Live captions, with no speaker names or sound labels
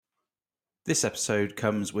This episode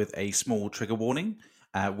comes with a small trigger warning.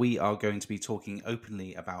 We are going to be talking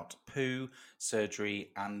openly about poo, surgery,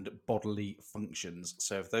 and bodily functions.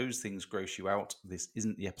 So if those things gross you out, this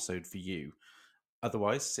isn't the episode for you.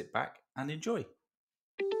 Otherwise, sit back and enjoy.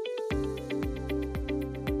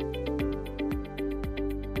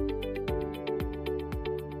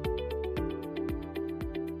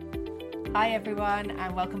 Hi everyone,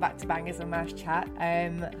 and welcome back to Bangers and Mash Chat.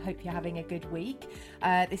 Hope you're having a good week.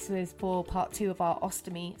 This was for part 2 of our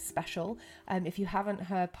Ostomy special. If you haven't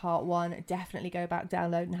heard part 1, definitely go back,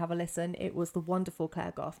 download and have a listen. It was the wonderful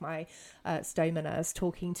Claire Goff, my stoma nurse,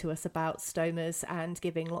 talking to us about stomas and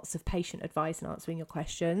giving lots of patient advice and answering your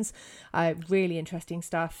questions. Really interesting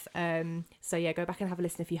stuff. So yeah, go back and have a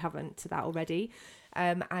listen if you haven't to that already.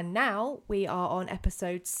 And now we are on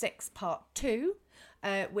episode 6, part 2.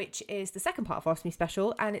 Which is the second part of our Ostomy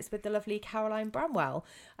special, and it's with the lovely Caroline Bramwell,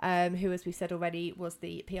 who, as we said already, is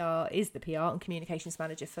the PR and communications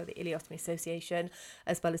manager for the Ileostomy Association,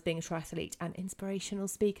 as well as being a triathlete and inspirational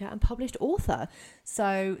speaker and published author.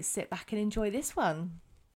 So sit back and enjoy this one.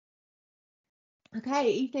 Okay,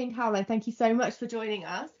 evening, Caroline. Thank you so much for joining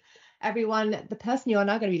us. Everyone, the person you are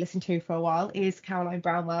now going to be listening to for a while is Caroline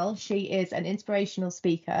Bramwell. She is an inspirational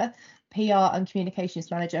speaker, PR and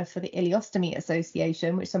communications manager for the Ileostomy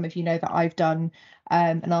Association, which some of you know that I've done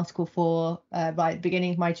an article for right at the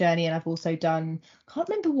beginning of my journey. And I've also done, can't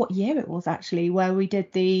remember what year it was actually, where we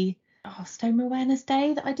did the Stoma Awareness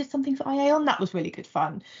Day that I did something for IA on. That was really good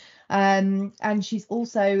fun. And she's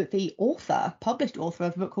also the published author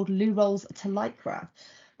of a book called Loo Rolls to Lycra.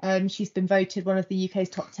 She's been voted one of the UK's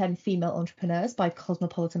top 10 female entrepreneurs by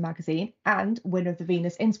Cosmopolitan magazine and winner of the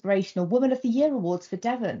Venus Inspirational Woman of the Year Awards for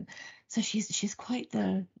Devon. So she's quite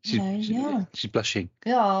the, She's blushing.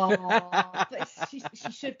 Oh, but she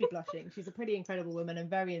should be blushing. She's a pretty incredible woman and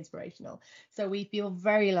very inspirational. So we feel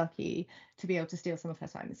very lucky to be able to steal some of her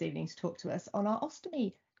time this evening to talk to us on our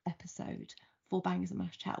Ostomy episode for Bangers and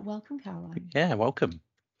Mash Chat. Welcome, Caroline. Yeah, welcome.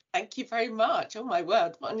 Thank you very much. Oh my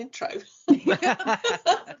word, what an intro.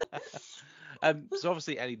 So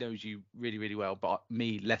obviously Ellie knows you really, really well, but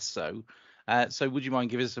me less so. So would you mind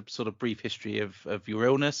giving us a sort of brief history of your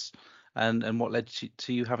illness and what led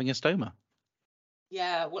to you having a stoma?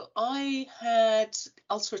 Yeah, well, I had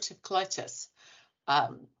ulcerative colitis,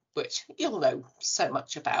 which you'll know so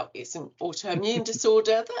much about. It's an autoimmune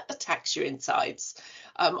disorder that attacks your insides.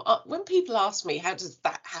 When people ask me, how does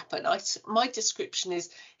that happen? My description is,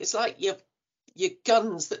 it's like your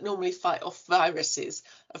guns that normally fight off viruses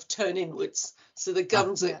have turned inwards. So the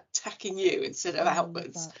guns are attacking you instead of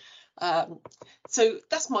outwards. So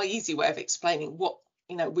that's my easy way of explaining what,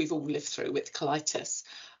 we've all lived through with colitis.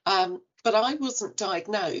 But I wasn't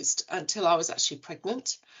diagnosed until I was actually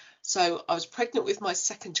pregnant. So I was pregnant with my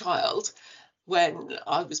second child when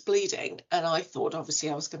I was bleeding, and I thought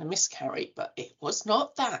obviously I was going to miscarry, but it was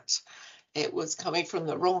not that. It was coming from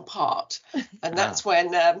the wrong part. And that's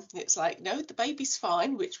when it's like, no, the baby's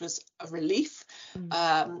fine, which was a relief.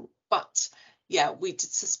 But yeah, we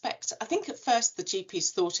did suspect. I think at first the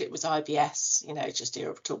GPs thought it was IBS, just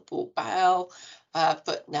irritable bowel.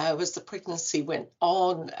 But no, as the pregnancy went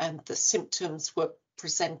on and the symptoms were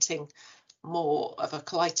presenting more of a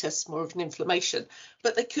colitis, more of an inflammation,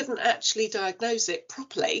 but they couldn't actually diagnose it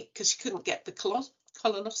properly because you couldn't get the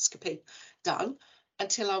colonoscopy done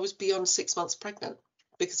until I was beyond 6 months pregnant,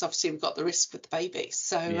 because obviously we've got the risk with the baby.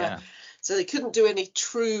 So so they couldn't do any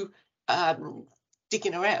true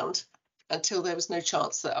digging around until there was no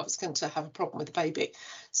chance that I was going to have a problem with the baby.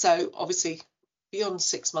 So obviously beyond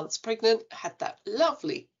 6 months pregnant, had that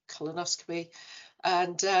lovely colonoscopy,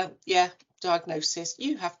 and diagnosis,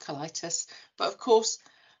 you have colitis. But of course,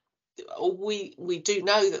 we do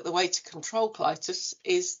know that the way to control colitis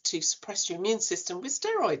is to suppress your immune system with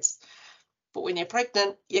steroids. But when you're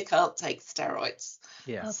pregnant, you can't take steroids.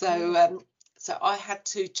 Yeah. So I had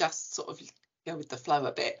to just sort of go with the flow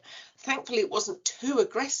a bit. Thankfully, it wasn't too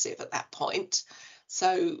aggressive at that point.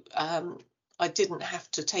 So I didn't have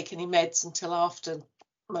to take any meds until after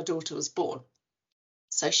my daughter was born.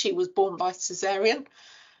 So she was born by cesarean.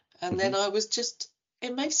 And then I was just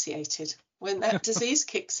emaciated when that disease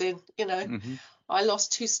kicks in. I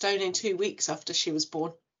lost 2 stone in 2 weeks after she was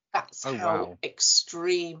born. That's how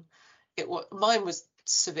extreme it was. Mine was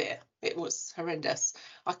severe. It was horrendous.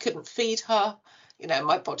 I couldn't feed her.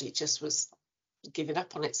 My body just was giving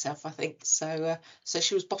up on itself, I think. So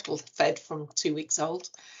she was bottle fed from 2 weeks old.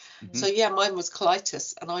 So yeah, mine was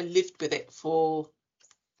colitis, and I lived with it for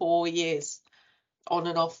 4 years, on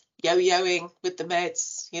and off, yo-yoing with the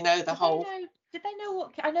meds, the whole. Did they know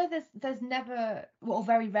what? I know there's never, well,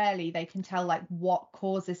 very rarely they can tell like what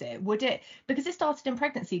causes it. Would it, because it started in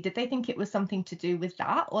pregnancy, did they think it was something to do with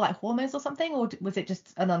that, or like hormones or something, or was it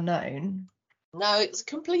just an unknown? No, it was a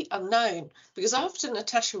complete unknown, because after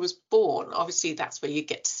Natasha was born, obviously that's where you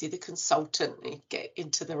get to see the consultant and you get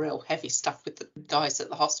into the real heavy stuff with the guys at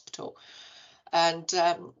the hospital. And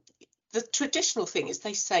the traditional thing is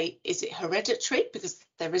they say, is it hereditary? Because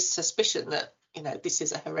there is suspicion that, this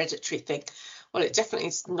is a hereditary thing. Well, it definitely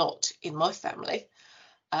is not in my family.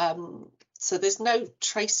 So there's no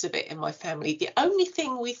trace of it in my family. The only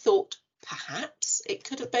thing we thought perhaps it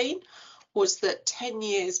could have been was that 10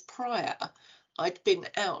 years prior, I'd been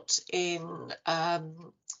out in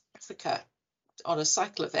Africa on a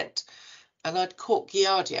cycle event, and I'd caught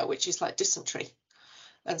Giardia, which is like dysentery.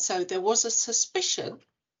 And so there was a suspicion.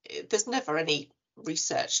 There's never any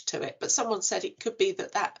research to it, but someone said it could be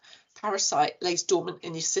that parasite lays dormant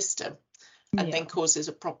in your system and then causes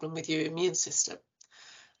a problem with your immune system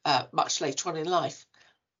much later on in life.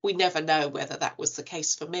 We never know whether that was the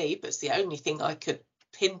case for me, but it's the only thing I could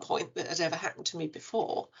pinpoint that had ever happened to me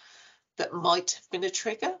before that might have been a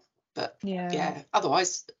trigger. But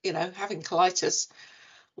otherwise, having colitis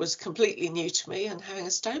was completely new to me, and having a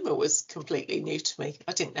stoma was completely new to me.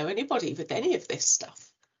 I didn't know anybody with any of this stuff.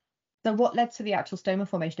 So what led to the actual stoma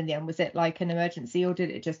formation in the end? Was it like an emergency, or did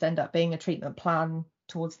it just end up being a treatment plan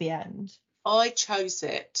towards the end? I chose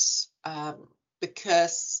it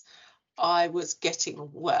because I was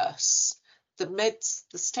getting worse. The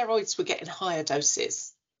steroids were getting higher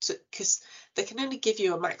doses, because they can only give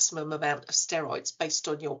you a maximum amount of steroids based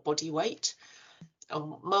on your body weight.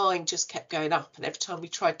 And mine just kept going up, and every time we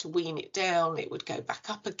tried to wean it down, it would go back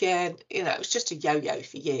up again. It was just a yo-yo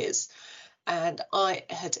for years. And I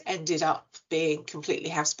had ended up being completely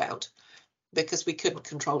housebound because we couldn't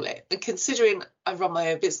control it. And considering I run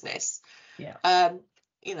my own business,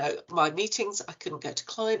 my meetings, I couldn't go to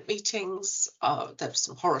client meetings. There were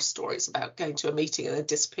some horror stories about going to a meeting and then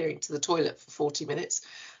disappearing to the toilet for 40 minutes.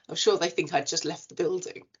 I'm sure they think I'd just left the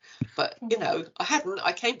building. But, I hadn't.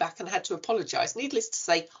 I came back and had to apologise. Needless to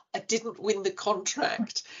say, I didn't win the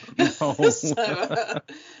contract. No. So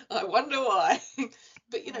I wonder why.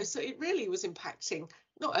 But, so it really was impacting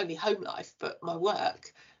not only home life, but my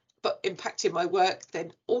work. But impacting my work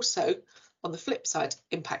then also, on the flip side,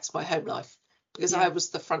 impacts my home life. Because I was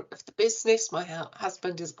the front of the business. My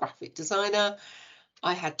husband is a graphic designer.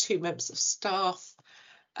 I had 2 members of staff,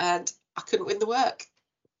 and I couldn't win the work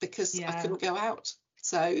because I couldn't go out.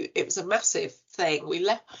 So it was a massive thing. We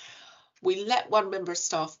let one member of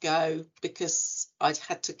staff go because I'd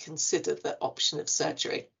had to consider the option of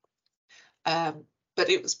surgery. But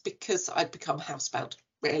it was because I'd become housebound,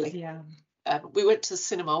 really. Yeah. We went to the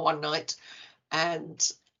cinema one night,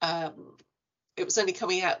 and it was only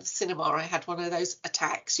coming out of the cinema I had one of those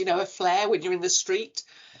attacks, a flare when you're in the street.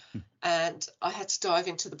 And I had to dive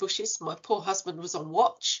into the bushes. My poor husband was on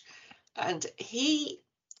watch, and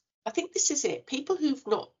I think this is it. People who've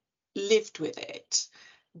not lived with it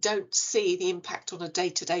don't see the impact on a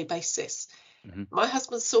day-to-day basis. Mm-hmm. My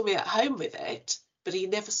husband saw me at home with it, but he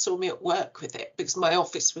never saw me at work with it because my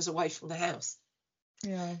office was away from the house.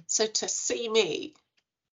 Yeah. So to see me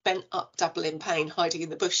bent up, double in pain, hiding in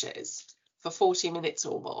the bushes for 40 minutes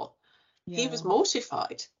or more, he was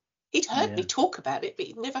mortified. He'd heard me talk about it, but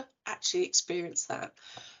he'd never actually experienced that.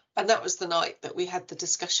 And that was the night that we had the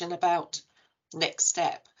discussion about next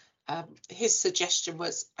step. His suggestion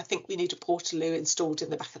was, I think we need a Portaloo installed in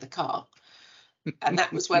the back of the car. And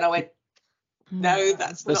that was when I went, no,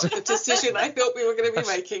 that's not the decision I thought we were going to be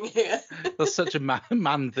making here. That's such a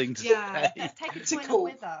man thing to say. Let's take a toilet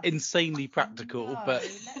with us. Insanely practical, no, but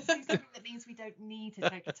let's do something that means we don't need to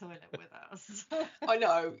take a toilet with us. I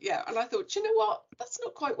know, yeah. And I thought, you know what? That's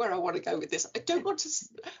not quite where I want to go with this. I don't want to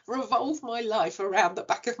revolve my life around the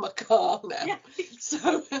back of my car now. Yeah.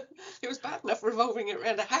 So it was bad enough revolving it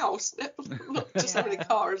around a house, not just having a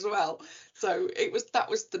car as well. So that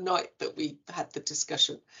was the night that we had the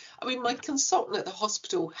discussion. I mean, my consultant at the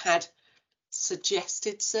hospital had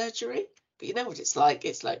suggested surgery, but you know what it's like.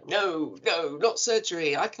 It's like, no, not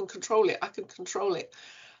surgery. I can control it.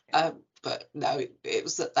 But no, it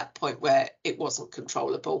was at that point where it wasn't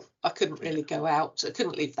controllable. I couldn't really go out. I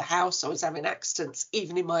couldn't leave the house. I was having accidents,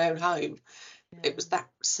 even in my own home. It was that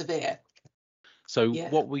severe. So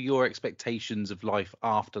what were your expectations of life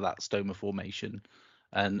after that stoma formation?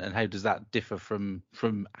 And how does that differ from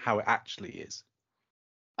how it actually is?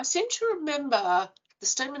 I seem to remember the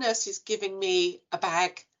stoma nurses giving me a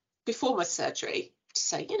bag before my surgery to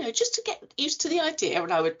say, just to get used to the idea,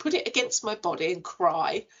 and I would put it against my body and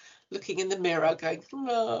cry looking in the mirror going,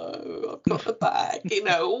 no, I've got the bag,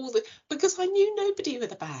 because I knew nobody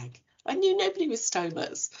with a bag. I knew nobody with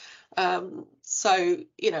stomas. So,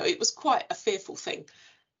 it was quite a fearful thing.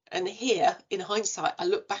 And here, in hindsight, I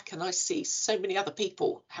look back and I see so many other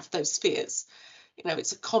people have those fears.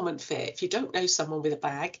 It's a common fear. If you don't know someone with a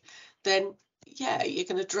bag, then, yeah, you're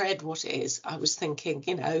going to dread what it is. I was thinking,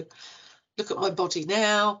 look at my body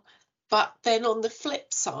now. But then on the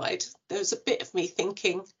flip side, there was a bit of me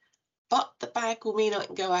thinking, but the bag will mean I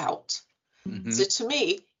can go out. Mhm. So to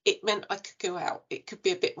me, it meant I could go out. It could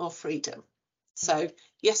be a bit more freedom. So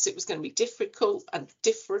yes, it was going to be difficult and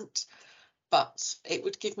different, but it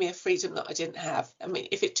would give me a freedom that I didn't have. I mean,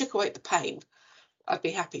 if it took away the pain, I'd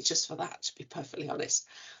be happy just for that, to be perfectly honest.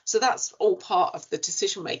 So that's all part of the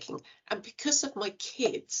decision making. And because of my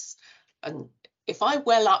kids, and if I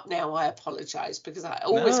well up now, I apologise, because I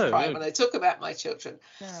always cry when I talk about my children.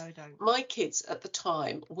 No, I don't. My kids at the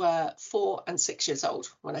time were 4 and 6 years old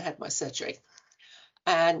when I had my surgery.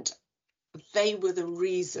 And they were the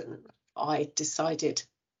reason I decided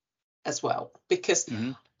as well, because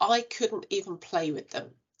I couldn't even play with them.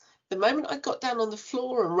 The moment I got down on the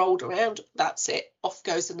floor and rolled around, that's it. Off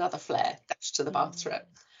goes another flare, dash to the bathroom.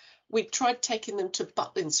 We tried taking them to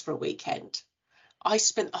Butlins for a weekend. I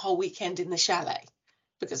spent the whole weekend in the chalet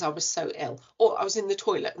because I was so ill. Or I was in the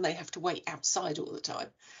toilet and they have to wait outside all the time.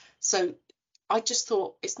 So I just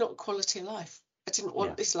thought, it's not quality of life. I didn't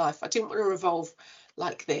want this life. I didn't want to revolve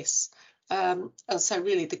like this. And so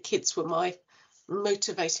really the kids were my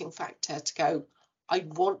motivating factor to go, I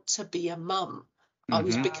want to be a mum. I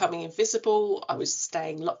was becoming invisible. I was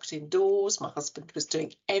staying locked indoors. My husband was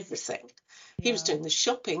doing everything. He was doing the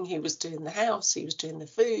shopping. He was doing the house. He was doing the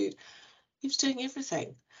food. He was doing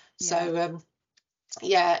everything. So,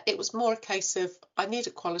 it was more a case of I need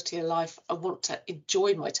a quality of life. I want to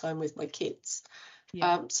enjoy my time with my kids.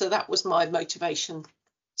 So that was my motivation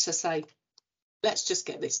to say, let's just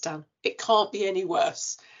get this done. It can't be any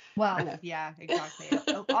worse. Well, yeah, exactly.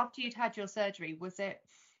 After you'd had your surgery, was it?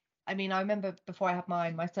 I mean, I remember before I had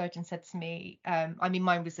mine, my surgeon said to me, I mean,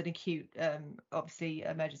 mine was an acute, obviously,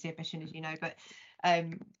 emergency admission, as you know, but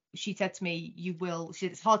she said to me, she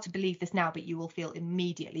said, it's hard to believe this now, but you will feel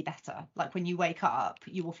immediately better. Like when you wake up,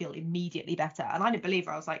 you will feel immediately better. And I didn't believe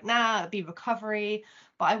her. I was like, nah, it'll be recovery.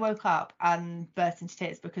 But I woke up and burst into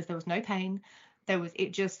tears because there was no pain.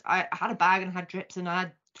 I had a bag and I had drips and I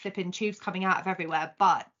had flipping tubes coming out of everywhere,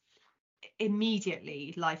 but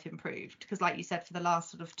immediately life improved, because like you said, for the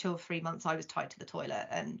last sort of 2 or 3 months I was tied to the toilet,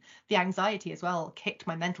 and the anxiety as well kicked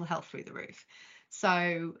my mental health through the roof.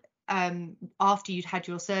 So after you'd had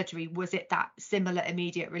your surgery, was it that similar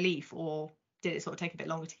immediate relief, or did it sort of take a bit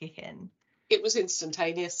longer to kick in? It was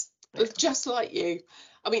instantaneous, just like you.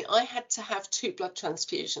 I mean, I had to have 2 blood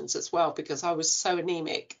transfusions as well because I was so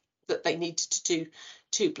anemic that they needed to do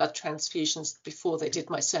 2 blood transfusions before they did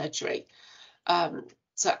my surgery.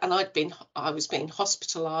 And I was being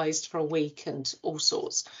hospitalised for a week and all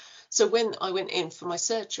sorts. So when I went in for my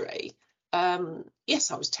surgery,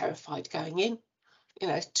 yes, I was terrified going in.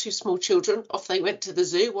 2 small children, off they went to the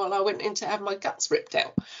zoo while I went in to have my guts ripped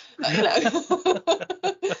out.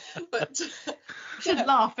 But you should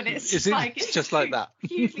laugh, and it's just like that.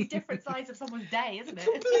 Hugely different sides of someone's day, isn't it?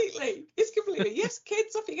 Completely. It's completely. Yes,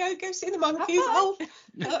 kids, off you go see the monkeys.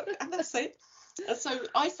 And that's it. And so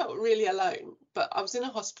I felt really alone, but I was in a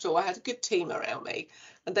hospital. I had a good team around me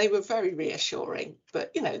and they were very reassuring.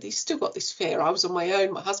 But, they still got this fear. I was on my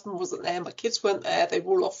own. My husband wasn't there. My kids weren't there. They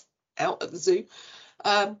were all off out at the zoo.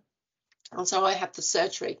 And so I had the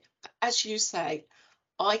surgery. As you say,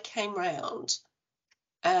 I came round,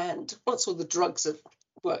 and once all the drugs have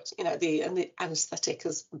worked, and the anaesthetic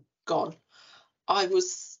has gone, I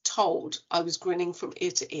was told I was grinning from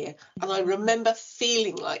ear to ear. And I remember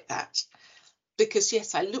feeling like that. Because,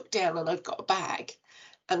 yes, I looked down and I'd got a bag,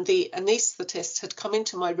 and the anaesthetist had come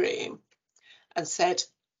into my room and said,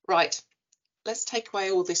 right, let's take away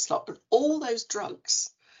all this lot. And all those drugs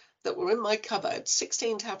that were in my cupboard,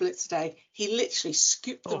 16 tablets a day, he literally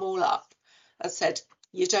scooped them all up and said,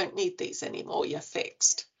 you don't need these anymore, you're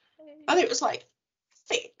fixed. And it was like,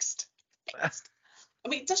 fixed. I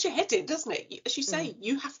mean, it does your head in, doesn't it? As you say,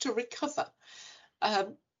 you have to recover.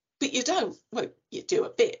 But you don't. Well, you do a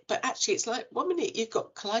bit, but actually it's like 1 minute you've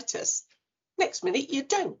got colitis, next minute you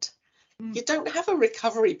don't. You don't have a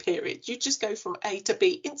recovery period. You just go from A to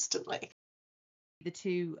B instantly. The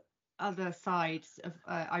 2 other sides of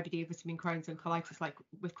IBD, vitamin Crohn's and colitis, like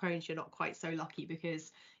with Crohn's, you're not quite so lucky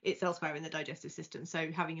because it's elsewhere in the digestive system.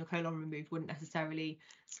 So having your colon removed wouldn't necessarily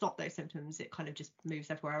stop those symptoms. It kind of just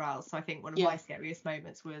moves everywhere else. So I think one of my scariest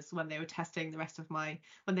moments was when they were testing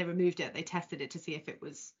when they removed it, they tested it to see if it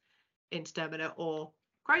was indeterminate or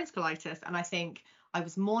Crohn's colitis. And I think I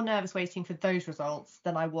was more nervous waiting for those results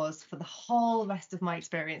than I was for the whole rest of my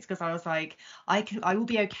experience, because I was like, I will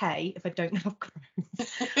be okay if I don't have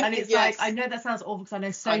Crohn's. And it's Yes. like, I know that sounds awful because I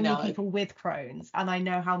know so I many know. people with Crohn's, and I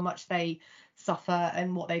know how much they suffer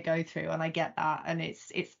and what they go through, and I get that, and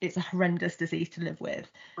it's a horrendous disease to live with.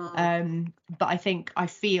 But I think I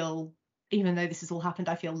feel, even though this has all happened,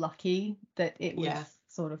 I feel lucky that it was Yeah.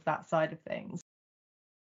 sort of that side of things.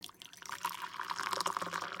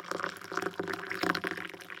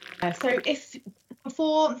 So if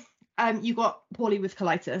before you got poorly with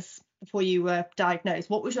colitis, before you were diagnosed,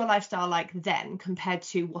 what was your lifestyle like then compared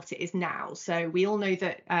to what it is now? So we all know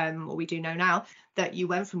that, or we do know now, that you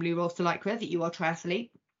went from Lou Rolls to Lycra, that you are a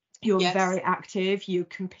triathlete, you're Yes. very active, you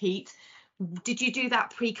compete. Did you do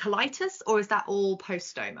that pre-colitis, or is that all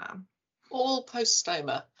post-stoma? All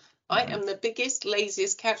post-stoma. I am the biggest,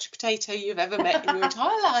 laziest couch potato you've ever met in your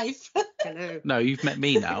entire life. Hello. No, you've met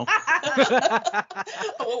me now.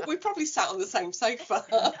 Well, we probably sat on the same sofa.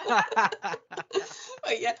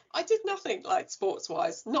 But yeah, I did nothing like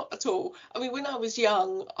sports-wise, not at all. I mean, when I was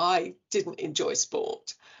young, I didn't enjoy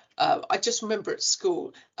sport. I just remember at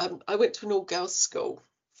school, I went to an all-girls school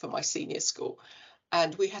for my senior school,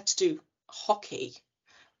 and we had to do hockey,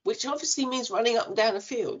 which obviously means running up and down a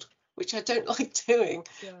field, which I don't like doing,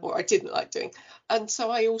 or I didn't like doing. And so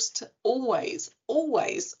I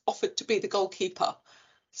always offered to be the goalkeeper.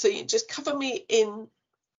 So you just cover me in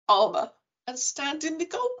armour and stand in the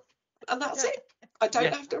goal, and that's it. I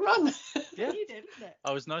don't have to run. Yeah, You did, isn't it?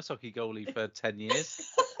 I was an ice hockey goalie for 10 years.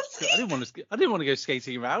 I didn't want to go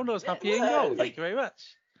skating around. I was happy in goal. Thank you very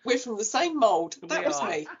much. We're from the same mould. That was are.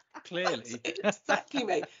 me. Clearly. That's exactly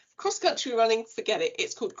me. Cross country running, forget it.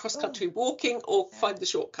 It's called cross country walking, or find the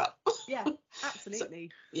shortcut. Yeah,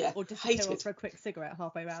 absolutely. Yeah, Or disappear hated. for a quick cigarette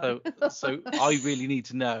halfway round. So I really need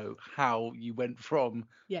to know how you went from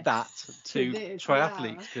that to this,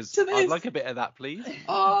 triathletes, because To this. I'd like a bit of that, please.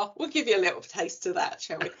 We'll give you a little taste of that,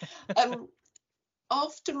 shall we?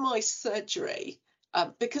 After my surgery,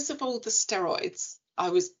 because of all the steroids, I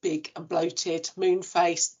was big and bloated,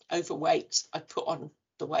 moon-faced, overweight. I put on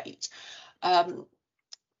the weight.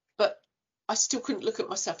 But I still couldn't look at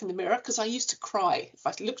myself in the mirror, because I used to cry. If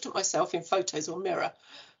I looked at myself in photos or mirror,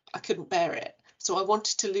 I couldn't bear it. So I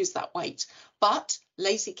wanted to lose that weight. But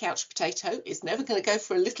lazy couch potato is never going to go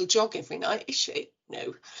for a little jog every night, is she?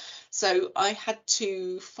 No. So I had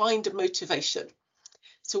to find a motivation.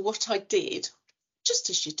 So what I did, just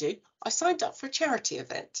as you do, I signed up for a charity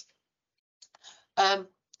event.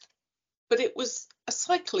 But it was a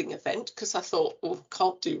cycling event, because I thought, well,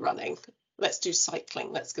 can't do running. Let's do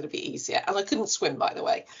cycling. That's going to be easier. And I couldn't swim, by the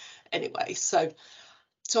way. Anyway, so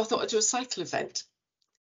I thought I'd do a cycle event.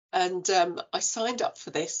 And I signed up for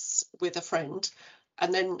this with a friend.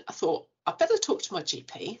 And then I thought, I better talk to my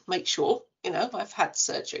GP, make sure, I've had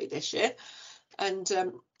surgery this year. And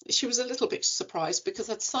she was a little bit surprised, because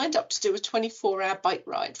I'd signed up to do a 24-hour bike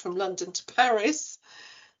ride from London to Paris.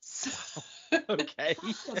 So... Okay.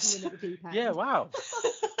 Yeah, wow.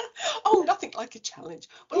 Oh, nothing like a challenge.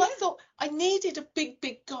 Well, I thought I needed a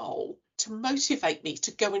big goal to motivate me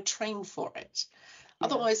to go and train for it.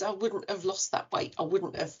 Otherwise, I wouldn't have lost that weight. I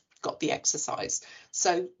wouldn't have got the exercise.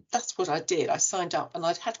 So that's what I did. I signed up, and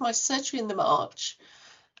I'd had my surgery in the March,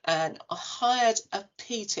 and I hired a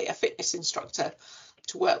PT, a fitness instructor,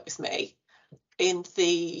 to work with me I'm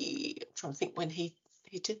trying to think when he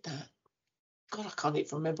did that. God, I can't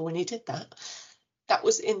even remember when he did that. That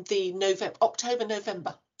was in the October,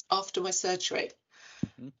 November, after my surgery.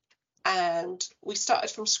 Mm-hmm. And we started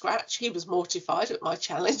from scratch. He was mortified at my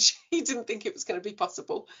challenge. He didn't think it was going to be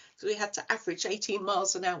possible. So we had to average 18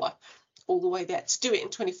 miles an hour all the way there. To do it in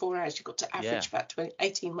 24 hours, you've got to average about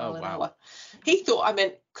 18 miles an hour. He thought I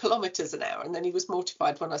meant kilometres an hour. And then he was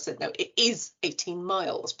mortified when I said, no, it is 18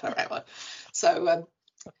 miles per hour. So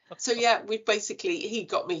yeah, he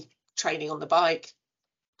got me training on the bike,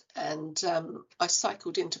 and I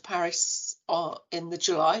cycled into Paris in the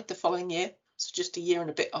July the following year, so just a year and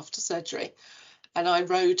a bit after surgery, and I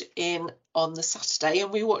rode in on the Saturday,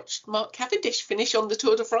 and we watched Mark Cavendish finish on the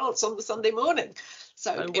Tour de France on the Sunday morning.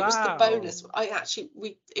 So it was the bonus.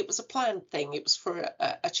 It was a planned thing. It was for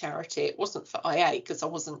a charity. It wasn't for IA, because I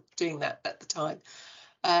wasn't doing that at the time.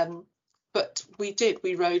 But we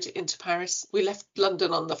rode into Paris. We left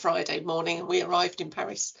London on the Friday morning, and we arrived in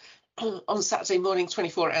Paris on Saturday morning,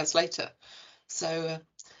 24 hours later. So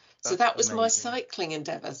that was amazing. My cycling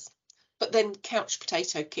endeavours. But then couch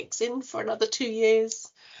potato kicks in for another 2 years.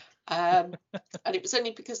 And it was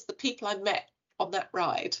only because the people I met on that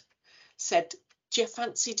ride said, do you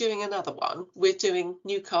fancy doing another one? We're doing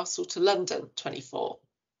Newcastle to London 24.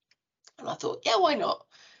 And I thought, yeah, why not?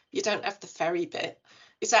 You don't have the ferry bit.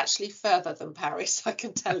 It's actually further than Paris, I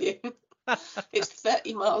can tell you. It's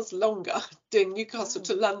 30 miles longer doing Newcastle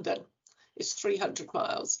to London. It's 300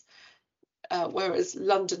 miles, whereas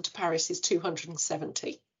London to Paris is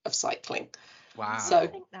 270 of cycling. Wow. So I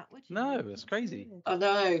think that would you? No, that's crazy. I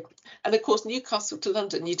know. And of course, Newcastle to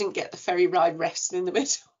London, you didn't get the ferry ride rest in the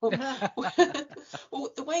middle.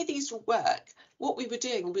 Well, the way these work, what we were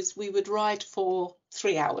doing was we would ride for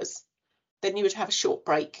 3 hours. Then you would have a short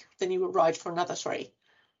break. Then you would ride for another 3.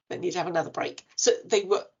 Then you'd have another break. So they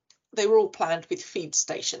were all planned with feed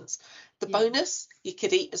stations. The bonus, you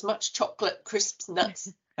could eat as much chocolate, crisps,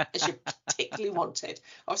 nuts as you particularly wanted.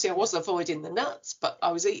 Obviously, I was avoiding the nuts, but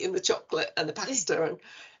I was eating the chocolate and the pasta and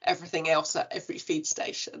everything else at every feed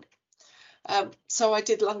station. So I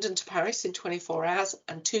did London to Paris in 24 hours,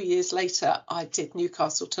 and 2 years later, I did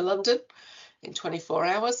Newcastle to London in 24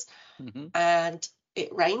 hours, and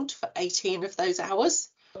it rained for 18 of those hours.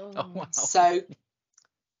 Oh, wow. So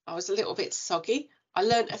I was a little bit soggy. I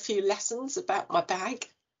learned a few lessons about my bag,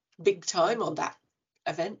 big time on that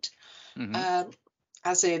event.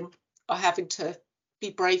 As in, I having to be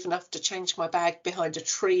brave enough to change my bag behind a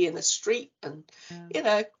tree in the street, and you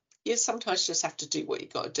know, you sometimes just have to do what you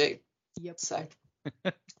got to do. Yep. So,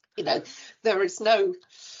 you know, there is no,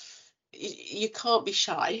 you can't be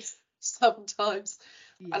shy sometimes.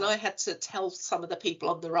 Yeah. And I had to tell some of the people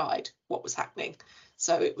on the ride what was happening.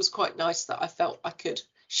 So it was quite nice that I felt I could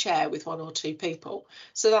share with 1 or 2 people.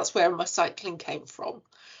 So that's where my cycling came from.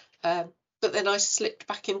 But then I slipped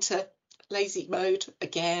back into lazy mode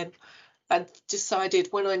again and decided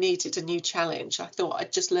when I needed a new challenge, I thought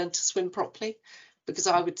I'd just learn to swim properly, because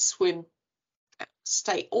I would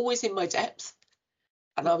stay always in my depth,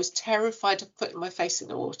 and I was terrified of putting my face in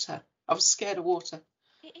the water. I was scared of water.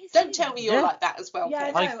 Don't tell me you're like that as well,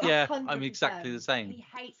 Yeah, Kev. no, I'm exactly the same. He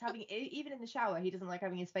hates having, even in the shower, he doesn't like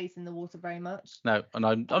having his face in the water very much. No, and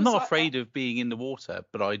I'm was not like afraid of being in the water,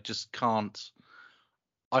 but I just can't.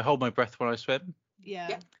 I hold my breath when I swim,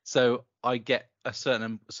 Yeah. so I get a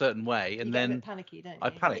certain way, and You get a then bit panicky, don't you? I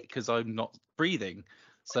panic because I'm not breathing.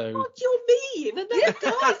 So God, you're mean. And then,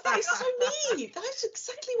 guys, that is so mean. That's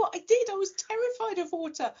exactly what I did. I was terrified of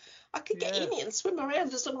water. I could get in it and swim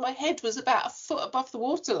around as long as my head was about a foot above the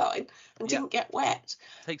waterline and didn't get wet.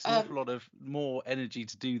 It takes an awful lot of more energy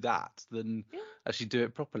to do that than actually do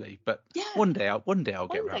it properly. But one day I'll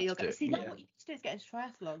get around to it. See, now what you need to do is get into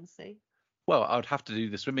triathlons, see? Well, I would have to do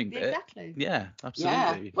the swimming bit. Exactly. Yeah,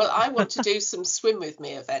 absolutely. Yeah. Well, I want to do some swim with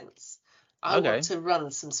me events. I Okay. want to run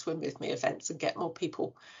some swim with me events and get more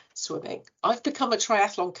people swimming. I've become a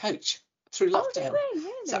triathlon coach through lockdown.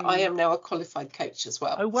 Really? So I am now a qualified coach as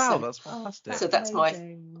well. Oh wow, So, that's fantastic. so that's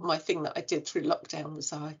amazing. my thing that I did through lockdown,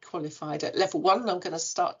 was I qualified at level 1. I'm going to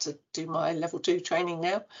start to do my level 2 training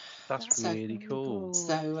now. That's really cool.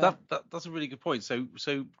 So that's a really good point. So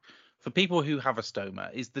for people who have a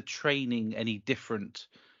stoma, is the training any different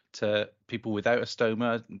to people without a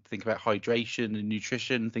stoma? Think about hydration and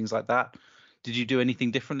nutrition, things like that. Did you do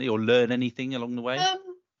anything differently or learn anything along the way?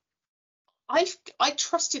 I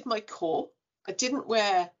trusted my core. I didn't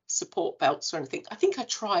wear support belts or anything. I think I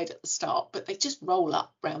tried at the start, but they just roll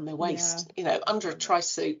up around their waist, under a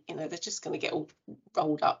tri-suit, they're just going to get all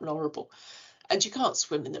rolled up and horrible. And you can't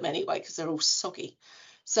swim in them anyway because they're all soggy.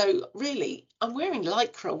 So really, I'm wearing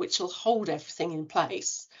Lycra, which will hold everything in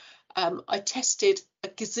place. I tested a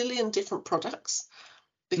gazillion different products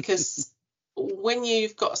because when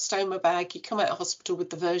you've got a stoma bag, you come out of hospital with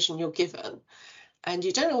the version you're given, and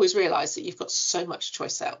you don't always realise that you've got so much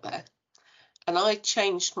choice out there. And I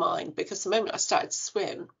changed mine because the moment I started to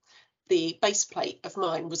swim, the base plate of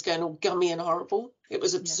mine was going all gummy and horrible. It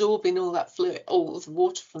was absorbing all that fluid, all the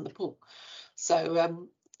water from the pool. So,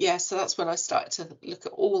 so that's when I started to look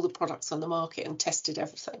at all the products on the market and tested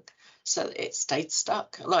everything. So it stayed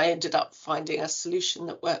stuck. And I ended up finding a solution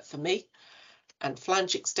that worked for me. And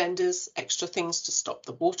flange extenders, extra things to stop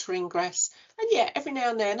the water ingress. And every now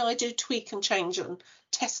and then I do tweak and change and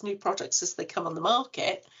test new products as they come on the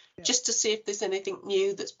market, just to see if there's anything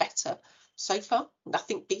new that's better. So far,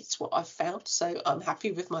 nothing beats what I've found, so I'm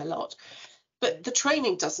happy with my lot. But the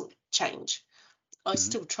training doesn't change. I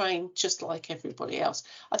still train just like everybody else.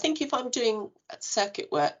 I think if I'm doing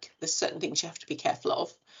circuit work, there's certain things you have to be careful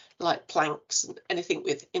of, like planks and anything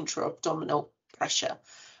with intra-abdominal pressure.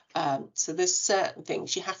 So there's certain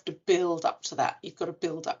things you have to build up to that. You've got to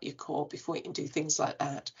build up your core before you can do things like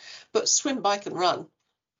that. But swim, bike and run,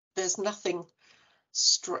 there's nothing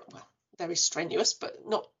very strenuous, but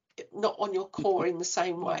not on your core in the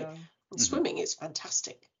same way. And swimming is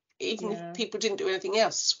fantastic. Even if people didn't do anything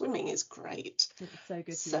else, swimming is great. It's so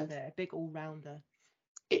good to be there. A big all-rounder.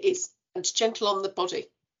 It is. and gentle on the body,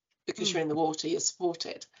 because you're in the water, you're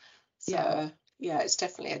supported. So yeah, it's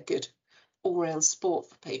definitely a good all-round sport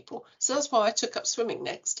for people. So that's why I took up swimming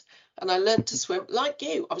next, and I learned to swim like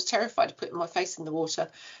you. I was terrified of putting my face in the water,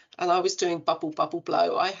 and I was doing bubble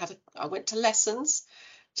blow. I went to lessons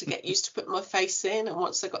to get used to putting my face in, and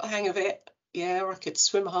once I got the hang of it, yeah, I could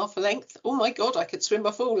swim half a length. Oh my God, I could swim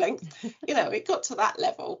a full length. It got to that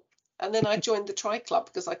level. And then I joined the tri club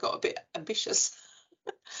because I got a bit ambitious.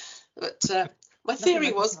 But my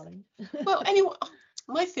theory was,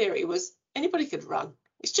 my theory was anybody could run.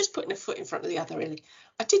 It's just putting a foot in front of the other, really.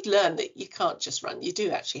 I did learn that you can't just run. You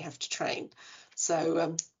do actually have to train.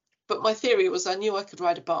 So, but my theory was I knew I could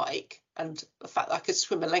ride a bike, and the fact that I could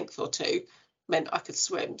swim a length or two meant I could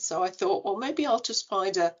swim. So I thought, well, maybe I'll just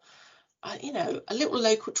find a little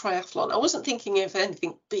local triathlon. I wasn't thinking of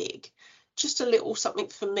anything big, just a little something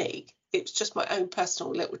for me. It was just my own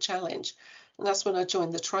personal little challenge. And that's when I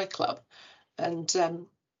joined the tri club. And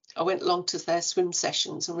I went along to their swim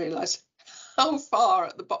sessions and realised how far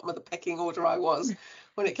at the bottom of the pecking order I was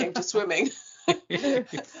when it came to swimming.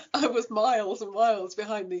 I was miles and miles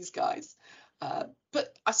behind these guys.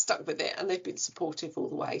 But I stuck with it, and they've been supportive all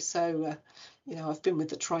the way. So, I've been with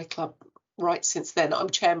the tri club right since then. I'm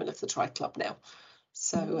chairman of the tri club now.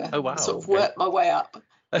 So Oh, wow. sort of worked my way up.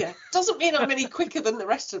 Yeah, doesn't mean I'm any quicker than the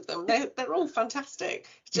rest of them. They're all fantastic.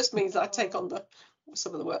 It just means I take on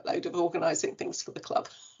some of the workload of organising things for the club.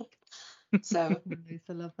 So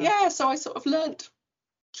I love that. yeah, so I sort of learned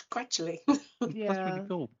gradually. Yeah, That's really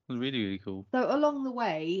cool. Really, really cool. So along the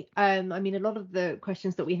way, I mean, a lot of the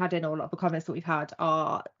questions that we had in, or a lot of the comments that we've had,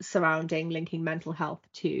 are surrounding linking mental health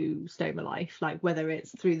to stoma life, like whether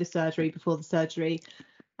it's through the surgery, before the surgery,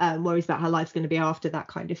 worries about how life's going to be after, that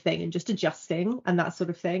kind of thing, and just adjusting and that sort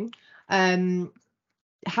of thing.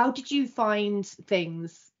 How did you find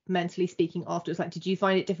things, mentally speaking, afterwards? Like, did you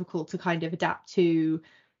find it difficult to kind of adapt to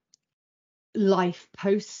life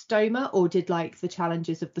post stoma, or did like the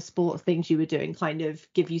challenges of the sport things you were doing kind of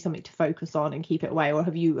give you something to focus on and keep it away, or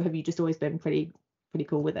have you just always been pretty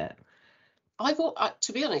cool with it?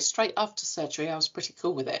 To be honest, straight after surgery, I was pretty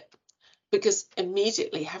cool with it, because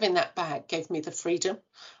immediately having that bag gave me the freedom.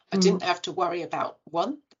 I didn't have to worry about,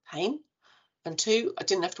 one, pain, and two, I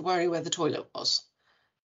didn't have to worry where the toilet was.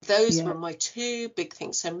 Those were my two big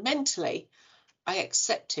things. So mentally, I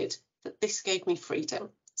accepted that this gave me freedom.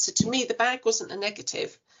 So to me, the bag wasn't a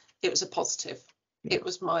negative, it was a positive. It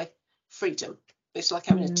was my freedom. It's like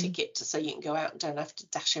having a ticket to say you can go out and don't have to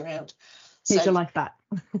dash around. Here's your life back.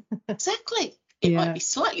 Exactly. It might be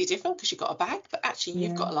slightly different because you've got a bag, but actually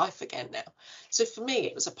you've got a life again now. So for me,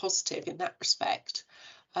 it was a positive in that respect.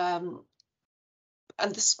 And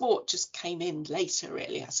the sport just came in later,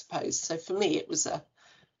 really, I suppose. So for me, it was a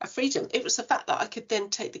freedom. It was the fact that I could then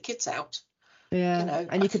take the kids out.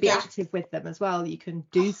 And you could be active with them as well. You can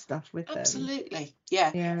do stuff with them. Absolutely.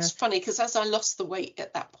 Yeah. It's funny because as I lost the weight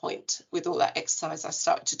at that point with all that exercise I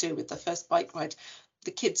started to do with the first bike ride,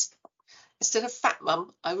 the kids, instead of fat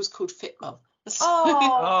mum, I was called fit mum.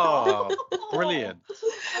 Oh, brilliant.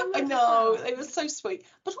 I know, they were so sweet.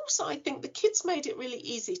 But also I think the kids made it really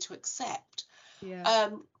easy to accept.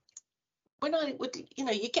 When I would,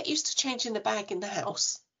 you get used to changing the bag in the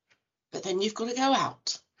house, but then you've got to go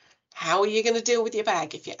out. How are you going to deal with your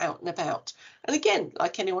bag if you're out and about? And again,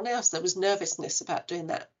 like anyone else, there was nervousness about doing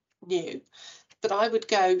that new. But I would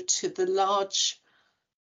go to the large,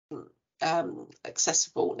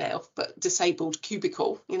 accessible now, but disabled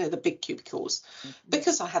cubicle, the big cubicles,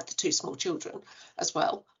 because I had the two small children as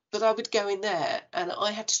well. But I would go in there, and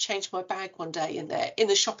I had to change my bag one day in there, in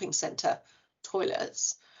the shopping centre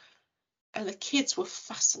toilets. And the kids were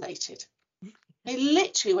fascinated. They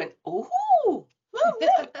literally went, "Oh, Mum,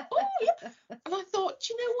 look, oh, look." And I thought,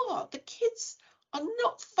 do you know what? The kids are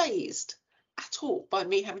not fazed at all by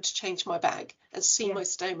me having to change my bag and see my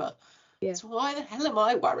stoma. So why the hell am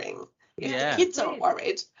I worrying if the kids aren't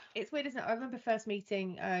worried? It's weird, isn't it? I remember first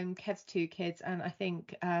meeting Kev's two kids, and I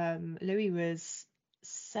think Louis was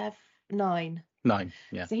 9. 9,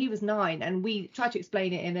 yeah. So he was 9, and we tried to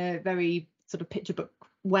explain it in a very sort of picture book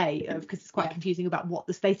way, because it's quite confusing about what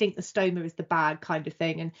they think the stoma is, the bag kind of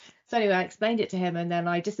thing. And so anyway, I explained it to him, and then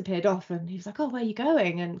I disappeared off, and he was like, "Oh, where are you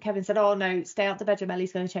going?" And Kevin said, "Oh no, stay out the bedroom,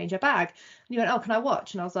 Ellie's going to change her bag." And he went, "Oh, can I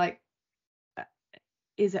watch?" And I was like,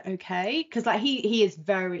 is it okay? Because like he is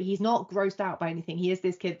he's not grossed out by anything. He is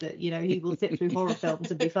this kid that, you know, he will sit through horror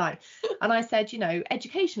films and be fine. And I said, you know,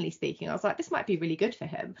 educationally speaking, I was like, this might be really good for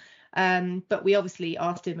him. But we obviously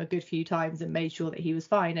asked him a good few times and made sure that he was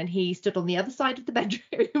fine. And he stood on the other side of the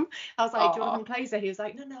bedroom. I was like, do you want to come closer? He was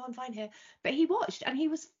like, no, I'm fine here. But he watched and he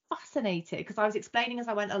was fascinated because I was explaining as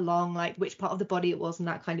I went along, like which part of the body it was and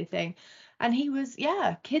that kind of thing. And he was,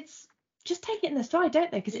 kids just take it in the stride,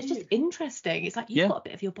 don't they? Because it's just interesting. It's like you've got a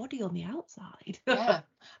bit of your body on the outside. Yeah.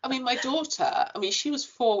 I mean, my daughter, she was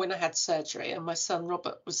 4 when I had surgery, and my son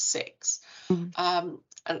Robert was 6.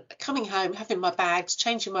 And coming home, having my bags,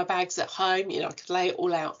 changing my bags at home, I could lay it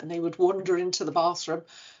all out, and they would wander into the bathroom,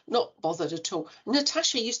 not bothered at all.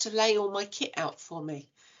 Natasha used to lay all my kit out for me.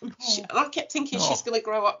 And I kept thinking she's going to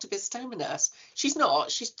grow up to be a stoma nurse. She's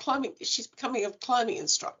not. She's becoming a climbing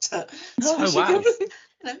instructor. Wow.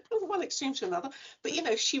 One extreme to another. But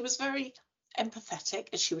she was very empathetic,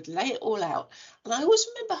 and she would lay it all out. And I always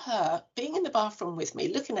remember her being in the bathroom with me,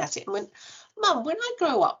 looking at it, and went, "Mum, when I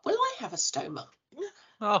grow up, will I have a stoma?"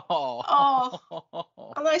 Oh.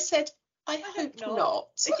 And I said, I hope not.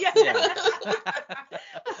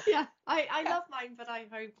 Yeah. I love mine, but I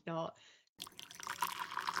hope not.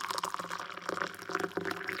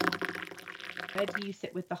 Where do you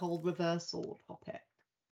sit with the whole reversal topic?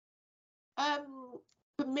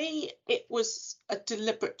 For me, it was a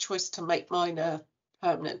deliberate choice to make mine a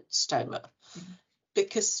permanent stoma,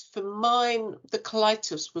 because for mine, the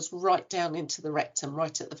colitis was right down into the rectum,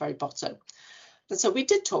 right at the very bottom. And so we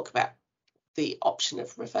did talk about the option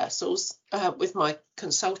of reversals with my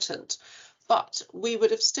consultant, but we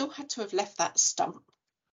would have still had to have left that stump,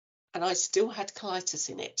 and I still had colitis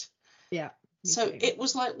in it. Yeah. So it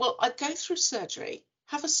was like, well, I'd go through surgery,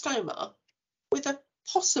 have a stoma with a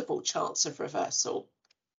possible chance of reversal,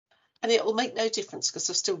 and it will make no difference because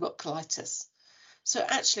I've still got colitis. So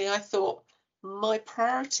actually, I thought my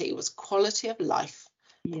priority was quality of life,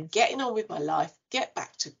 getting on with my life, get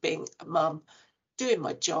back to being a mum, doing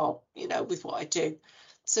my job, with what I do.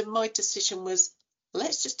 So my decision was,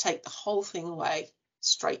 let's just take the whole thing away,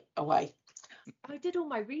 straight away. I did all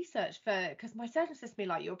my research because my surgeon says to me,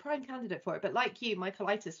 like, you're a prime candidate for it, but like you, my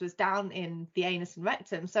colitis was down in the anus and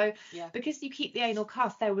rectum. So because you keep the anal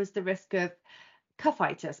cuff, there was the risk of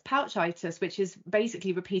cuffitis, pouchitis, which is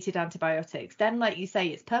basically repeated antibiotics. Then, like you say,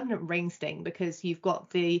 it's permanent ring sting because you've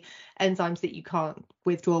got the enzymes that you can't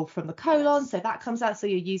withdraw from the colon, so that comes out. So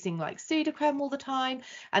you're using like pseudocreme all the time,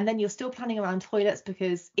 and then you're still planning around toilets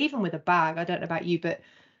because even with a bag, I don't know about you, but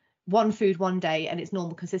one food one day and it's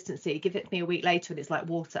normal consistency, give it to me a week later and it's like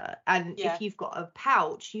water. And if you've got a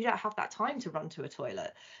pouch, you don't have that time to run to a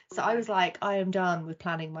toilet. So I was like, I am done with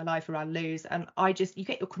planning my life around loos. And you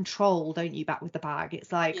get your control, don't you, back with the bag.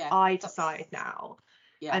 It's like, I decide now.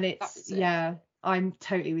 And it's I'm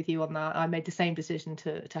totally with you on that. I made the same decision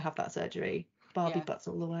to have that surgery. Barbie butts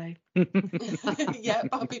all the way.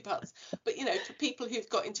 Barbie butts. But for people who've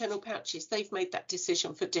got internal pouches, they've made that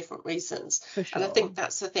decision for different reasons. For sure. And I think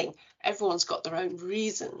that's the thing. Everyone's got their own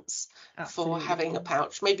reasons for having a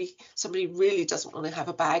pouch. Maybe somebody really doesn't want to have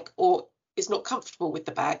a bag, or is not comfortable with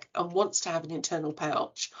the bag and wants to have an internal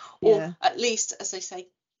pouch, or at least, as they say,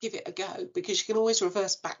 give it a go, because you can always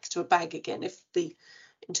reverse back to a bag again if the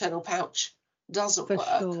internal pouch doesn't work.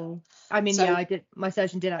 Sure. I mean, my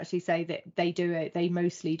surgeon did actually say that they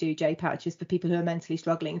mostly do J pouches for people who are mentally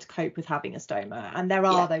struggling to cope with having a stoma, and there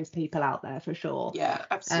are those people out there for sure.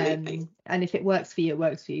 Absolutely. And if it works for you, it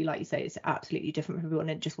works for you. Like you say, it's absolutely different for everyone.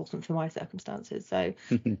 It just wasn't for my circumstances. So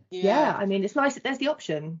I mean, it's nice that there's the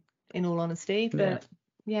option, in all honesty. But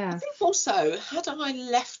I think also, had I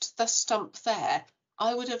left the stump there,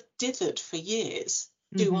 I would have dithered for years.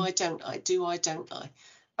 Do I, don't I? Do I, don't I?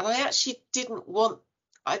 And I actually didn't want,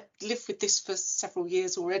 I lived with this for several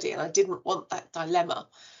years already, and I didn't want that dilemma.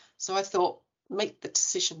 So I thought, make the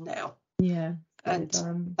decision now. Yeah. And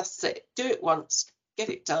that's it. Do it once, get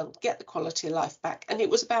it done, get the quality of life back. And it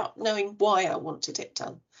was about knowing why I wanted it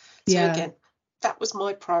done. So again, that was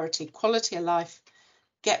my priority, quality of life,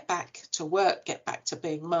 get back to work, get back to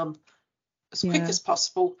being mum as quick as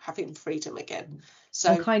possible, having freedom again.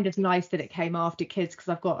 So and kind of nice that it came after kids, because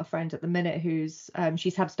I've got a friend at the minute who's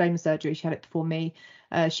she's had stoma surgery. She had it before me.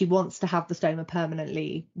 She wants to have the stoma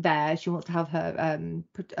permanently there. She wants to have her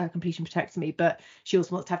completion protectomy, but she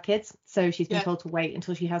also wants to have kids. So she's been told to wait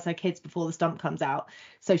until she has her kids before the stump comes out.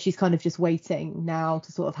 So she's kind of just waiting now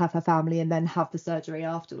to sort of have her family and then have the surgery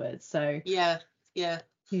afterwards. So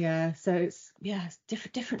so it's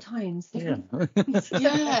different times. It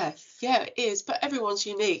is, but everyone's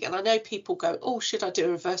unique. And I know people go, oh, should I do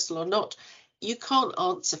a reversal or not? you can't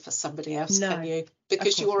answer for somebody else, No, can you?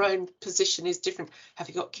 Because course your not. own position is different. Have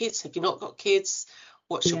you got kids? Have you not got kids?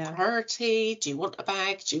 What's your Yeah. priority? Do you want a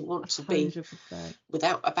bag? Do you want to be 100%.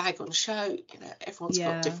 without a bag on show? You know, everyone's got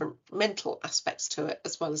Yeah. different mental aspects to it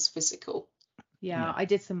as well as physical. Yeah, I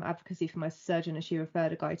did some advocacy for my surgeon, and she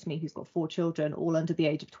referred a guy to me who's got 4 children, all under the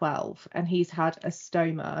age of 12, and he's had a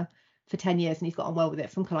stoma for 10 years, and he's got on well with it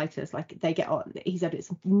from colitis. Like, they get on, he said it's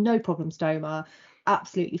no problem stoma,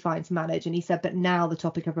 absolutely fine to manage. And he said, but now the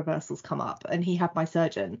topic of reversals come up, and he had my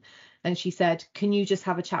surgeon, and she said, can you just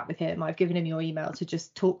have a chat with him? I've given him your email to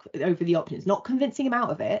just talk over the options, not convincing him out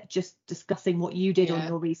of it, just discussing what you did on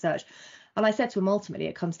your research. And I said to him, ultimately,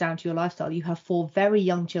 it comes down to your lifestyle. You have 4 very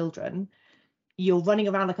young children. You're running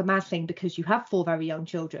around like a mad thing because you have 4 very young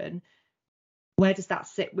children. Where does that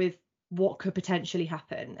sit with what could potentially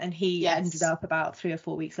happen? And he ended up about 3 or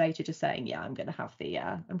 4 weeks later just saying, yeah, I'm gonna have the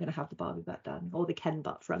Barbie butt done, or the Ken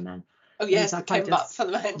butt for a man. Oh yes, the Ken butt for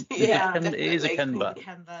the men. Yeah, definitely. It is a Ken butt.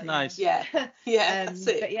 Nice. Yeah. That's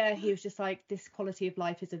it. But yeah, he was just like, this quality of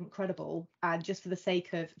life is incredible, and just for the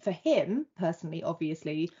sake of, for him personally,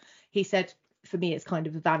 obviously, he said, for me it's kind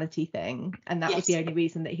of a vanity thing, and that was the only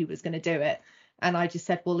reason that he was going to do it. And I just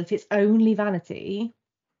said, well, if it's only vanity.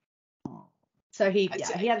 So he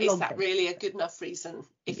had a long. Is that really a good enough reason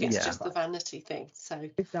if it's just the vanity thing? So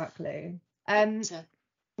exactly.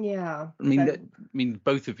 Yeah. I mean,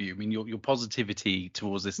 both of you. I mean, your positivity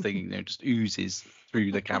towards this thing, just oozes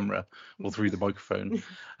through the camera or through the microphone.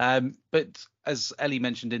 But as Ellie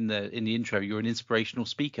mentioned in the intro, you're an inspirational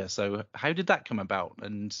speaker. So how did that come about?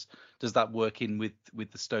 And does that work in with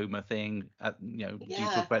the stoma thing? Do you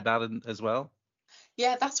talk about that as well?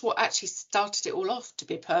 Yeah, that's what actually started it all off, to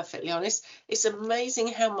be perfectly honest. It's amazing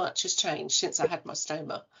how much has changed since I had my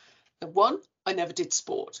stoma. One, I never did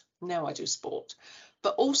sport. Now I do sport.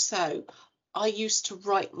 But also, I used to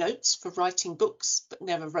write notes for writing books, but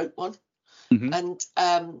never wrote one. Mm-hmm.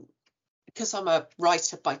 And because I'm a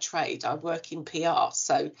writer by trade, I work in PR.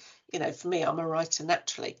 So, for me, I'm a writer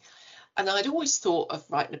naturally. And I'd always thought of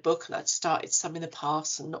writing a book, and I'd started some in the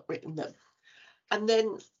past and not written them. And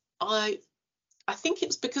then I think it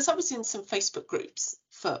was because I was in some Facebook groups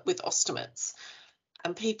with ostomates,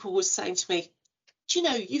 and people were saying to me, do you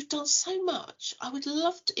know, you've done so much. I would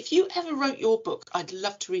love to, if you ever wrote your book, I'd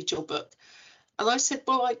love to read your book. And I said,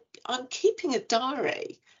 well, I'm keeping a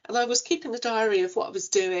diary. And I was keeping a diary of what I was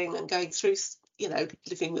doing and going through,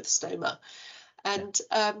 living with stoma. And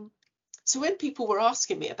so when people were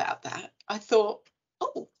asking me about that, I thought,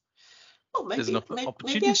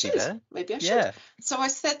 maybe I should. There. Maybe I should. So I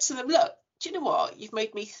said to them, look, do you know what? You've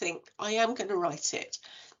made me think I am going to write it.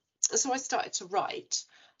 So I started to write.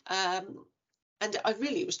 And I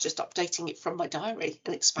really was just updating it from my diary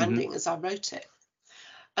and expanding as I wrote it.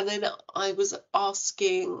 And then I was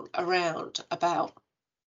asking around about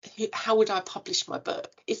how would I publish my book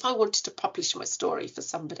if I wanted to publish my story for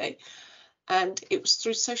somebody. And it was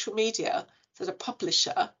through social media that a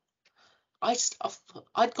publisher, I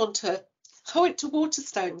went to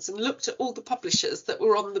Waterstones and looked at all the publishers that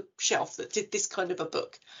were on the shelf that did this kind of a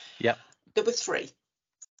book. Yeah. There were 3.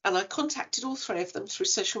 And I contacted all 3 of them through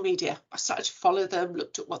social media. I started to follow them,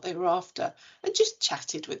 looked at what they were after, and just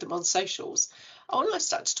chatted with them on socials. And when I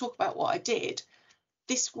started to talk about what I did,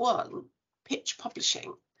 this one, Pitch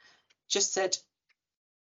Publishing, just said,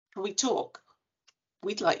 can we talk?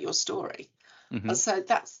 We'd like your story. Mm-hmm. And so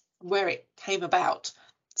that's where it came about.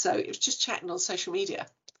 So it was just chatting on social media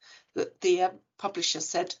that the publisher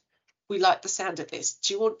said, we like the sound of this.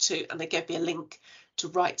 Do you want to? And they gave me a link to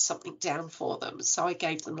write something down for them. So I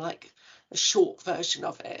gave them like a short version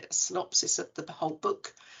of it, a synopsis of the whole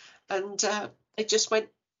book. And it just went,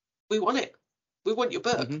 we want it. We want your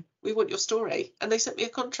book. Mm-hmm. We want your story. And they sent me a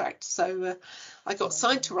contract. So I got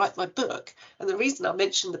signed to write my book. And the reason I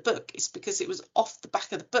mentioned the book is because it was off the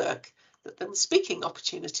back of the book that then speaking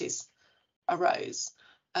opportunities arose.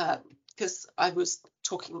 Because I was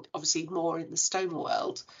talking obviously more in the stoma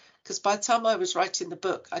world. Because by the time I was writing the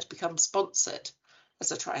book, I'd become sponsored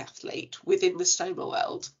as a triathlete within the stoma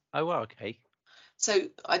world. Oh, wow, okay. So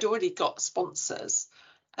I'd already got sponsors.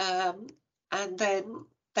 And then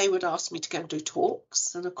they would ask me to go and do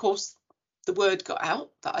talks. And of course, the word got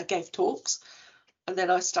out that I gave talks. And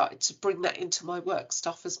then I started to bring that into my work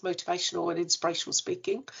stuff as motivational and inspirational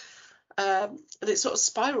speaking. And it sort of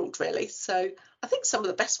spiraled, really. So I think some of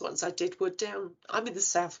the best ones I did were I'm in the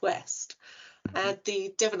southwest. And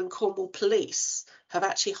the Devon and Cornwall Police have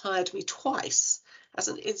actually hired me twice as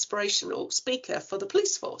an inspirational speaker for the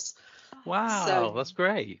police force. Wow, so, that's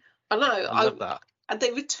great. I know. I love that. And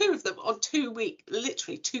they were 2 of them on 2 weeks,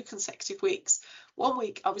 literally 2 consecutive weeks. One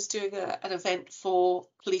week I was doing an event for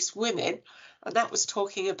police women, and that was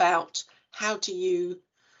talking about how do you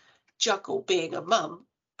juggle being a mum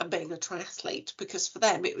and being a triathlete, because for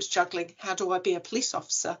them it was juggling how do I be a police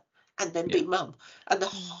officer and then be mum, and the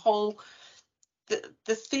whole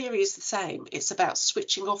the theory is the same. It's about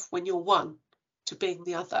switching off when you're one to being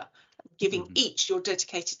the other, giving each your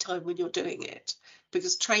dedicated time when you're doing it.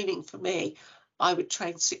 Because training for me, I would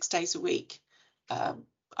train 6 days a week,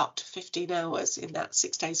 up to 15 hours in that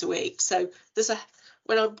 6 days a week. So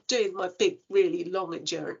when I'm doing my big, really long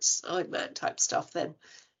endurance Ironman type stuff, then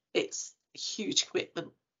it's a huge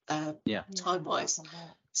commitment time wise.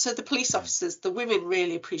 So the police officers, the women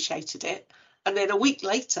really appreciated it. And then a week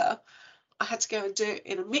later, I had to go and do it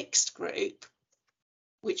in a mixed group,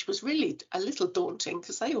 which was really a little daunting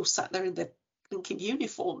because they all sat there in their blinking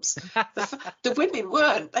uniforms. The women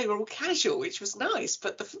weren't, they were all casual, which was nice.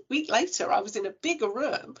 But the week later, I was in a bigger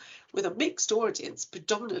room with a mixed audience,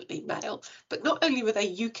 predominantly male. But not only were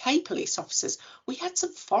they UK police officers, we had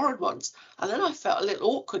some foreign ones. And then I felt a little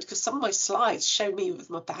awkward because some of my slides show me with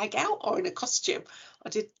my bag out or in a costume. I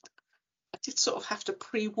did sort of have to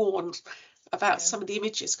pre-warn about some of the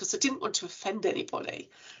images because I didn't want to offend anybody,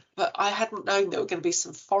 but I hadn't known there were going to be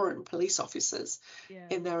some foreign police officers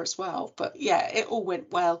in there as well. But yeah, it all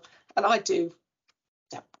went well, and I do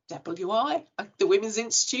WI, the Women's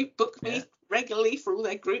Institute, book me regularly for all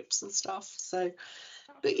their groups and stuff. So,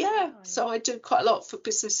 but yeah, so I do quite a lot for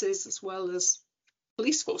businesses as well as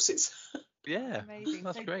police forces. Yeah, amazing.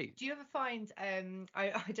 That's great. Do you ever find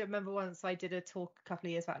I don't remember, once I did a talk a couple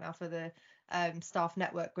of years back now for the staff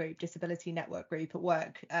network group, disability network group at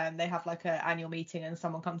work. They have like an annual meeting and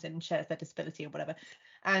someone comes in and shares their disability or whatever,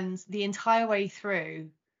 and the entire way through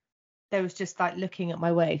there was just like looking at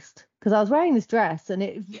my waist because I was wearing this dress and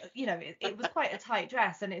it was quite a tight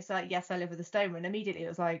dress, and it's like, yes, I live with a stoma, and immediately it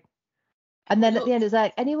was like, and then at the end, it was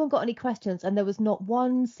like, anyone got any questions? And there was not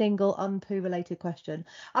one single unpoo related question.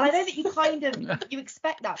 And I know that you kind of, you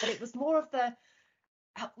expect that, but it was more of the,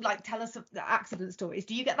 like, tell us the accident stories.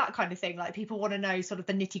 Do you get that kind of thing? Like, people want to know sort of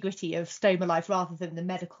the nitty gritty of stoma life rather than the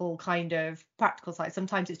medical kind of practical side.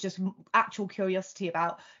 Sometimes it's just actual curiosity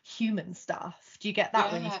about human stuff. Do you get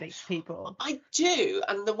that when you speak to people? I do.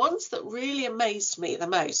 And the ones that really amazed me the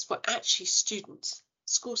most were actually students,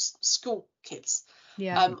 school kids.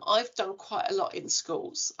 I've done quite a lot in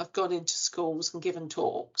schools. I've gone into schools and given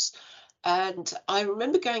talks, and I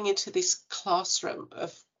remember going into this classroom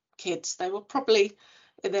of kids. They were probably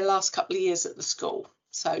in their last couple of years at the school,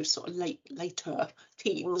 so sort of later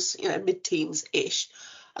teens, mid-teens ish,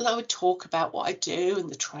 and I would talk about what I do and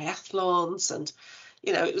the triathlons, and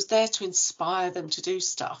it was there to inspire them to do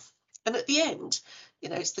stuff. And at the end,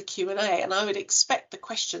 it's the Q&A, and I would expect the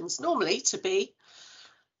questions normally to be,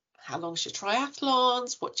 how long's your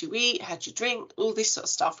triathlons? What do you eat? How do you drink? All this sort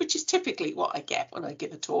of stuff, which is typically what I get when I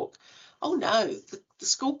give a talk. Oh no, the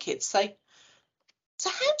school kids say,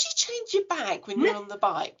 so how do you change your bag when you're on the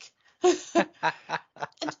bike? And do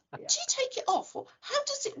you take it off? Or how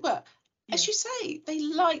does it work? As you say, they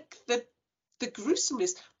like the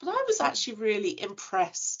gruesomeness, but I was actually really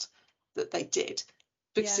impressed that they did,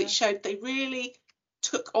 because it showed they really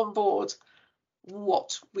took on board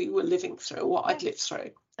what we were living through, what I'd lived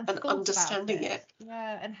through, and understanding it.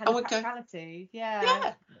 Yeah, and had a practicality.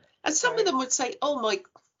 Yeah. And some of them would say, oh, my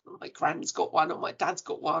gran's got one, or my dad's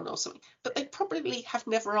got one, or something, but they probably have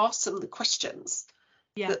never asked them the questions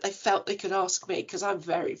that they felt they could ask me, because I'm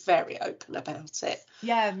very, very open about it.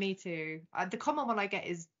 Yeah, me too. The common one I get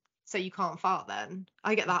is, so you can't fart then?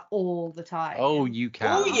 I get that all the time. Oh, you can.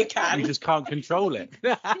 Oh, you can. You just can't control it.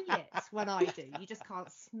 You can see it when I do. You just can't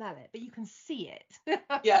smell it, but you can see it.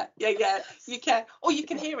 Yeah. You can. Or you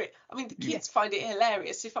can hear it. I mean, the kids find it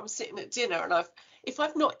hilarious. If I'm sitting at dinner and if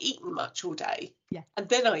I've not eaten much all day, and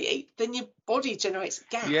then I eat, then your body generates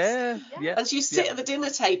gas. Yeah. As you sit at the dinner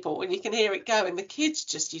table and you can hear it go, and the kids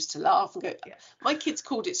just used to laugh and go. My kids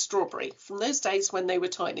called it strawberry. From those days when they were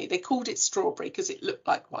tiny, they called it strawberry because it looked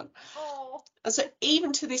like one. Oh. And so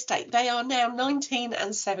even to this day, they are now 19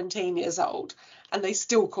 and 17 years old, and they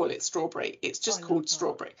still call it strawberry. It's just called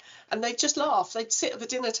strawberry. And they just laugh. They'd sit at the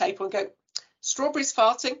dinner table and go, strawberry's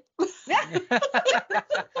farting.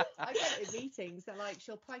 I get it in meetings. They're like,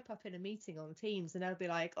 she'll pipe up in a meeting on Teams and they'll be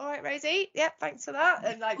like, all right, Rosie, yep, thanks for that.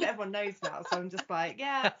 And like, everyone knows now. So I'm just like,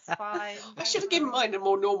 yeah, it's fine. I should have given mine a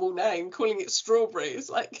more normal name, calling it strawberry.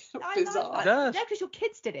 It's like bizarre. Yeah, because your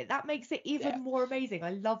kids did it. That makes it even more amazing.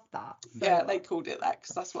 I love that. So they called it that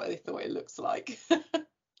because that's what they thought it looks like.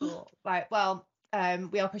 Cool. Right, well,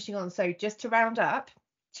 we are pushing on. So just to round up,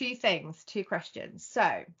 two questions.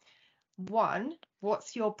 So, one,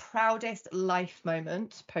 what's your proudest life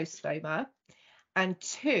moment post-stoma? And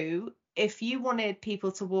two, if you wanted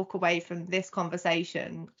people to walk away from this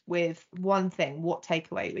conversation with one thing, what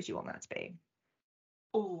takeaway would you want that to be?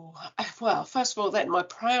 Oh, well, first of all, then my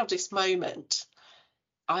proudest moment,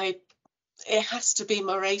 it has to be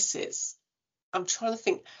my races. I'm trying to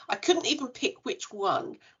think. I couldn't even pick which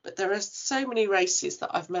one, but there are so many races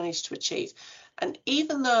that I've managed to achieve. And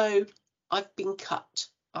even though I've been cut,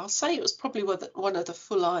 I'll say it was probably one of the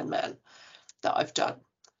full Ironman that I've done.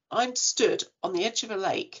 I'm stood on the edge of a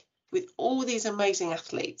lake with all these amazing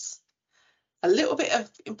athletes. A little bit of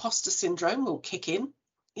imposter syndrome will kick in,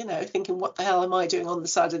 thinking, what the hell am I doing on the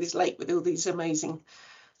side of this lake with all these amazing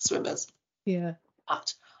swimmers? Yeah.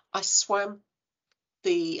 But I swam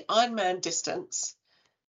the Ironman distance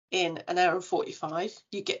in an hour and 45.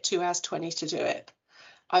 You get 2 hours 20 to do it.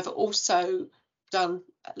 I've also done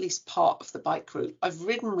at least part of the bike route. I've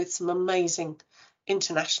ridden with some amazing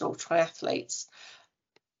international triathletes.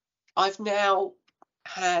 I've now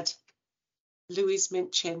had Louise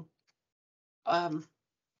Minchin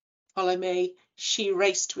follow me. She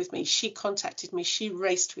raced with me. She contacted me. She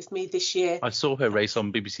raced with me this year. I saw her race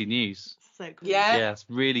on BBC News. So cool. Yeah, it's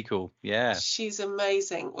really cool. Yeah. She's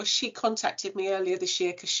amazing. Well, she contacted me earlier this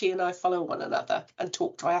year because she and I follow one another and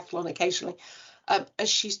talk triathlon occasionally. And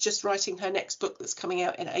she's just writing her next book that's coming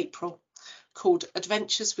out in April called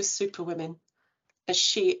Adventures with Superwomen. And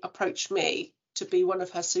she approached me to be one of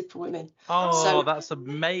her superwomen. Oh, that's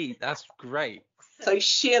amazing. That's great. So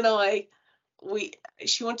she and I,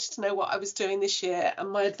 she wanted to know what I was doing this year. And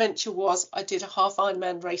my adventure was I did a half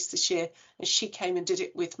Ironman race this year and she came and did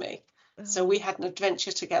it with me. So we had an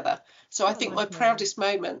adventure together. So I think my proudest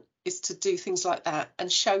moment is to do things like that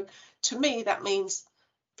and show, to me, that means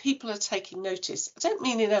people are taking notice. I don't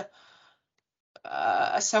mean in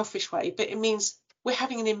a selfish way, but it means we're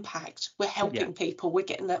having an impact. We're helping people. We're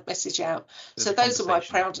getting that message out. So those are my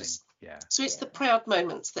proudest. Yeah. So it's the proud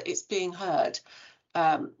moments that it's being heard,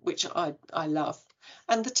 which I love.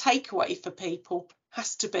 And the takeaway for people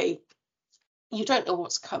has to be, you don't know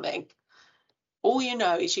what's coming. All you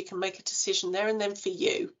know is you can make a decision there and then for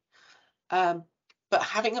you. But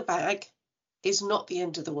having a bag is not the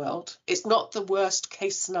end of the world. It's not the worst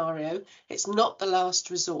case scenario. It's not the last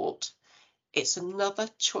resort. It's another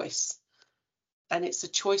choice. And it's a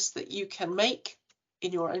choice that you can make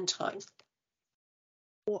in your own time.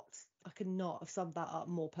 I could not have summed that up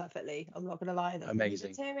more perfectly. I'm not going to lie.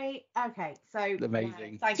 Amazing. Terry. Okay, so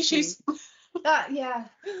amazing. Thank Tissues. you. Yeah.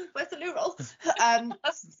 Where's the loo roll?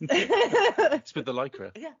 It's with the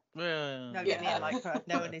Lycra. Yeah. Well, No, get me a Lycra.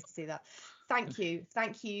 No one needs to see that. Thank you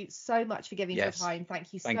so much for giving your time.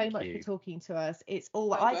 Thank you so much for talking to us. It's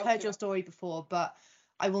all I've heard your story before, but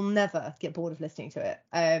I will never get bored of listening to it.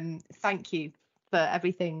 Thank you for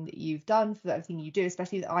everything that you've done, for everything you do,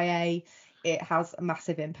 especially the IA. It has a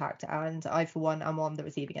massive impact, and I, for one, am on the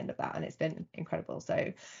receiving end of that, and it's been incredible.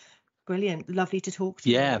 So brilliant, lovely to talk to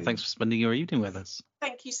you. Yeah, thanks for spending your evening with us.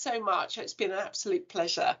 Thank you so much. It's been an absolute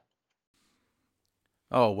pleasure.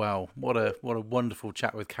 Oh wow, what a wonderful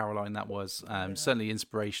chat with Caroline that was. Certainly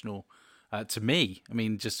inspirational to me. I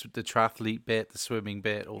mean, just the triathlete bit, the swimming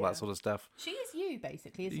bit, all that sort of stuff. She is you,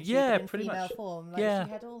 basically, isn't she? Yeah, in pretty female much. Form. Like, yeah, she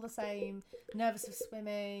had all the same nervous of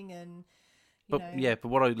swimming and. But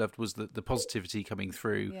what I loved was the positivity coming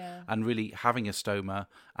through, and really having a stoma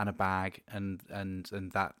and a bag, and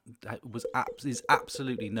that is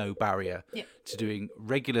absolutely no barrier to doing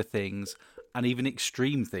regular things and even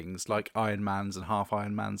extreme things like Ironmans and half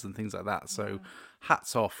Ironmans and things like that. So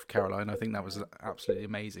hats off, Caroline. I think that was absolutely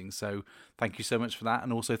amazing. So thank you so much for that,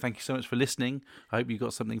 and also thank you so much for listening. I hope you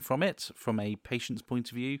got something from it from a patient's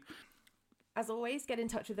point of view. As always, get in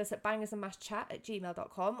touch with us at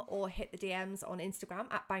bangersandmashchat@gmail.com or hit the DMs on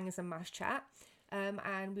Instagram at bangersandmashchat.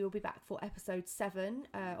 And we will be back for episode 7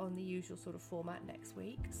 on the usual sort of format next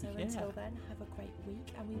week. So until then, have a great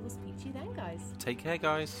week, and we will speak to you then, guys. Take care,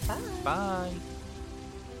 guys. Bye.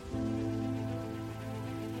 Bye.